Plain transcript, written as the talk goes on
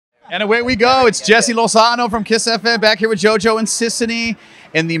And away we go. It's Jesse Lozano from Kiss FM back here with JoJo and Sissany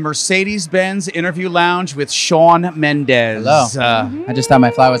in the Mercedes-Benz interview lounge with Shawn Mendes. Hello. I just thought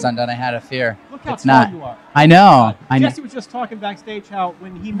my fly was undone. I had a fear. Look how it's tall not. you are. I know. Jesse was just talking backstage how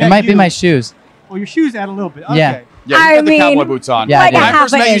when he met It might you, be my shoes. Oh, your shoes add a little bit. Okay. Yeah. Yeah, you got the cowboy boots on. Yeah, like when a I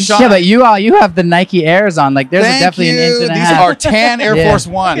first half met you, inch. Shawn, Yeah, but you have the Nike Airs on. Like there's definitely an inch and a These half. are tan Air Force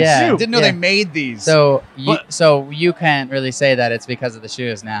Ones. Yeah. Didn't know they made these. So you can't really say that it's because of the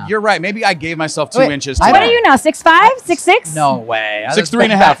shoes now. You're right. Maybe I gave myself 2 Wait, inches. I What today. are you now? 6'5", 6'6"? No way.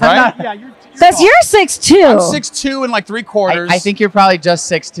 6'3.5", right? Yeah, you're Because tall. you're 6'2". I'm 6'2" and like 3/4. I think you're probably just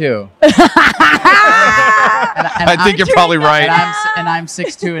 6'2". I think you're probably right. And I'm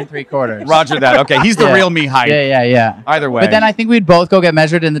 6'2" and 3/4. Roger that. Okay, he's the Yeah. real me height. Yeah. Either way. But then I think we'd both go get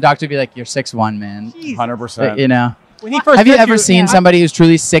measured, and the doctor would be like, "You're 6'1", man." Jesus. 100%. You know. When he first Have you met ever seen somebody who's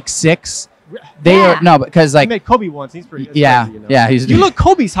truly 6'6"? They Yeah. are no, because I like met Kobe once. He's pretty. yeah, crazy, you know? yeah. He's You look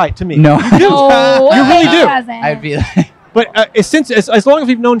Kobe's height to me. no. You do. No, You really he do. doesn't. I'd be like, But as long as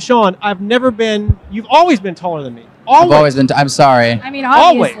we've known Shawn, I've never been. You've always been taller than me. I've always been. I'm sorry. I mean,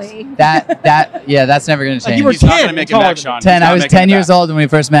 Always. obviously. That's never gonna Like change. you were He's not 10 going to make it back, taller Sean. than He's 10. not I was making 10 it years back. old when we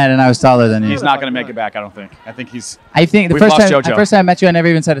first met, and I was taller than you. He's not going to make it back, I don't think. I think he's... I think the We've first lost time JoJo. I met you, I never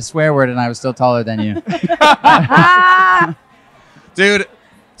even said a swear word, and I was still taller than you. Dude,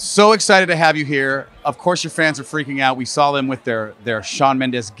 so excited to have you here. Of course, your fans are freaking out. We saw them with their Shawn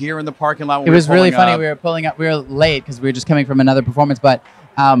Mendes gear in the parking lot. When It we was were really pulling funny. up. We were pulling up. We were late because we were just coming from another performance, but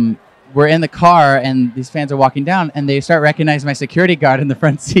we're in the car, and these fans are walking down, and they start recognizing my security guard in the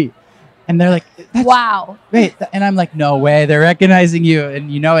front seat, and they're like, Wow. "Wait!" And I'm like, "No way! They're recognizing you!"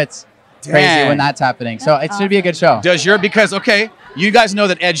 And you know it's crazy Dang. when that's happening. So it should be a good show. Does your... Because, okay, you guys know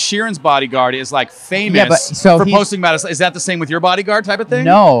that Ed Sheeran's bodyguard is like famous Yeah, but so for he's- posting about us. Is that the same with your bodyguard type of thing?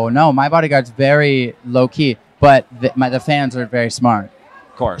 No, my bodyguard's very low key, but the fans are very smart.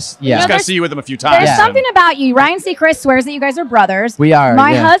 Of course. Yeah. Just got to there's- see you with them a few times. There's Yeah. something about you. Ryan Seacrest swears that you guys are brothers. We are.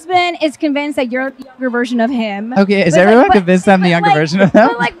 My yeah. husband is convinced that you're the younger version of him. Okay, is But, like, everyone but- convinced I'm the but, younger like- version of them?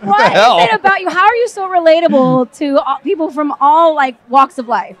 But like, what hell? is it about you? How are you so relatable to people from all like walks of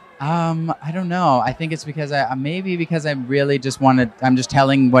life? I don't know. I think it's because maybe because I really just wanted. I'm just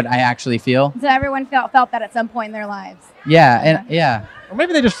telling what I actually feel. So everyone felt that at some point in their lives. Yeah, and yeah. Or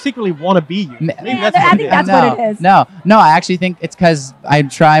maybe they just secretly want to be you. Maybe Yeah, that's I what think it is. that's no, what it is. No. I actually think it's because I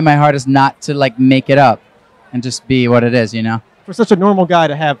try my hardest not to like make it up, and just be what it is. You know. For such a normal guy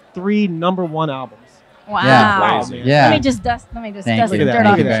to have 3 #1 albums. Wow. Yeah. Crazy. Yeah. Let me just dust Thank the you. dirt Look at that. off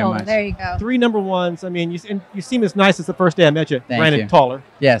Thank you your very shoulder. much. There you go. 3 #1s. I mean, you seem as nice as the first day I met you. Thank Granted, you. taller.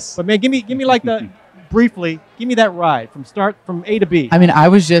 Yes. But man, give me like the briefly. Give me that ride from A to B. I mean,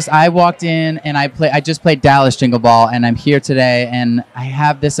 I walked in and I just played Dallas Jingle Ball, and I'm here today, and I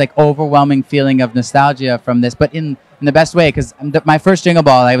have this like overwhelming feeling of nostalgia from this, but in the best way, because my first Jingle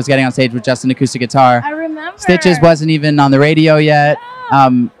Ball, I was getting on stage with just an acoustic guitar. I remember. Stitches wasn't even on the radio yet,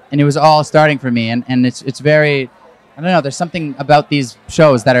 and it was all starting for me, and it's very, I don't know, there's something about these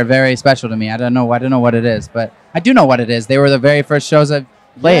shows that are very special to me. I don't know what it is, but I do know what it is. They were the very first shows I've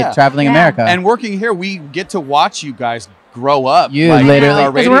played, Yeah. traveling Yeah. America. And working here, we get to watch you guys grow up. You like, literally- with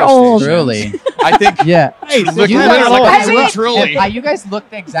our Because radio we're old. stations. Truly. I think... Yeah. Hey, Look, You literally, guys like, I mean- truly. You guys look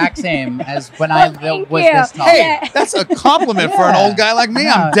the exact same as when I Thank was you. this tall. Hey, Yeah. that's a compliment for an Yeah. old guy like me.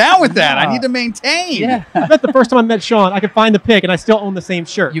 I'm No. down with that. I No. need to maintain. Yeah. I bet the first time I met Shawn, I could find the pic, and I still own the same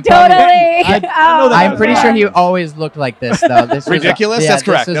shirt. You Totally. probably- I know that. I'm pretty sure he always looked like this, though. This was- Ridiculous? yeah, That's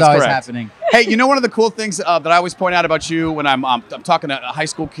correct. This was That's always correct. happening. Hey, you know one of the cool things that I always point out about you when I'm talking to high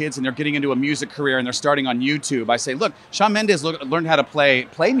school kids and they're getting into a music career and they're starting on YouTube, I say, look, Shawn Mendes learned how to play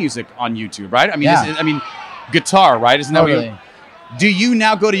music on YouTube, right? I mean, Yeah. guitar, right? Isn't that what Totally. you... Do you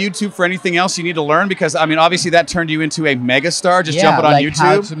now go to YouTube for anything else you need to learn? Because, I mean, obviously that turned you into a megastar just jumping on like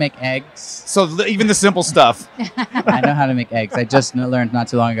how YouTube. to make eggs. So even the simple stuff. I know how to make eggs. I just learned not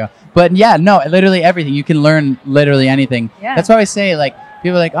too long ago. But yeah, no, literally everything. You can learn literally anything. Yeah. That's why I say, like,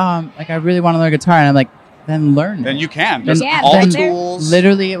 people are like, oh, like I really want to learn guitar. And I'm like, then learn. Then it. you can. Then- There's Yeah, all the then there- tools.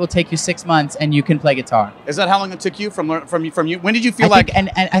 Literally, it will take you 6 months and you can play guitar. Is that how long it took you from you? When did you feel I like think, and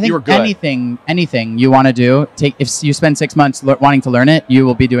I think you were good? anything you want to do, if you spend 6 months wanting to learn it, you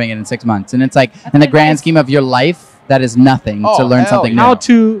will be doing it in 6 months. And it's like, in the grand scheme of your life, that is nothing Oh, to learn hell something yeah. new. How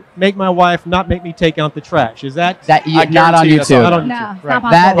to make my wife not make me take out the trash? Is that That I not on guarantee that's YouTube. not on No, YouTube? it's Right.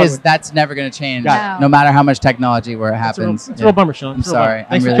 not That possible. that's never going to change, Got no matter how much technology where it It's a real, happens. it's a real bummer, Shawn. I'm It's a real sorry. bummer.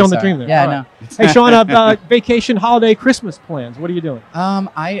 Thanks I'm for really killing the sorry. dream there. Yeah, All I right. know. Hey, Shawn, vacation, holiday, Christmas plans. What are you doing?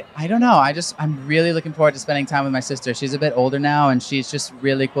 I don't know. I'm really looking forward to spending time with my sister. She's a bit older now, and she's just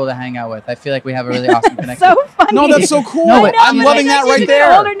really cool to hang out with. I feel like we have a really awesome connection. So funny. No, that's so cool. No, but I'm she's loving that She's right a bit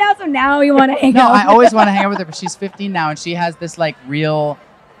there. older now, so now you want to hang No, out. I always want to hang out with her, but she's 15 now, and she has this like real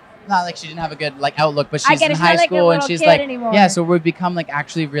not like she didn't have a good like outlook, but I she's get in it. She's high not like a school and little she's kid like, anymore. yeah. So we've become like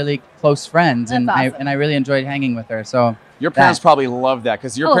actually really close friends, That's and awesome. I really enjoyed hanging with her. So Your parents probably love that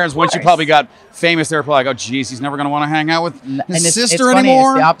because your Oh, of parents, once you course. probably got famous, they were probably like, "Oh, geez, he's never going to want to hang out with and his it's sister funny,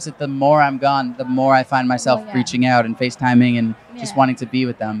 anymore." It's the opposite. The more I'm gone, the more I find myself Oh, yeah. reaching out and FaceTiming and just Yeah. wanting to be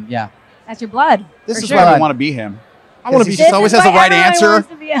with them. Yeah. That's your blood. This for is sure. why I want to be him. I want to be. He just always has the why right everyone answer. wants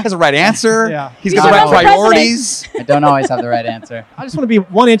to be He has the right answer. Yeah. He's You got the should right run for priorities. I don't always have the right answer. I just want to be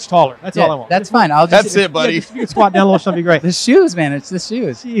 1 inch taller. That's all I want. That's fine. I'll just. That's it, buddy. If you can squat down a little, that'd be great. The shoes, man. It's the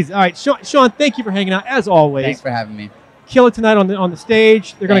shoes. Jeez. All right, Sean. Thank you for hanging out as always. Thanks for having me. Kill it tonight on the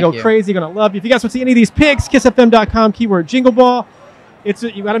stage. They're gonna Thank go you. crazy. Gonna love you. If you guys want to see any of these pics, kissfm.com. Keyword Jingle Ball.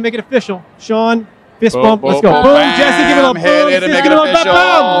 You got to make it official. Sean, fist Boom, bump. Let's boom, go. boom, Boom. Jesse, give it a bam. Hit boom. it and Sis, make give it a boom. official.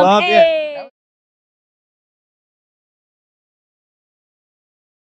 Love it. Hey.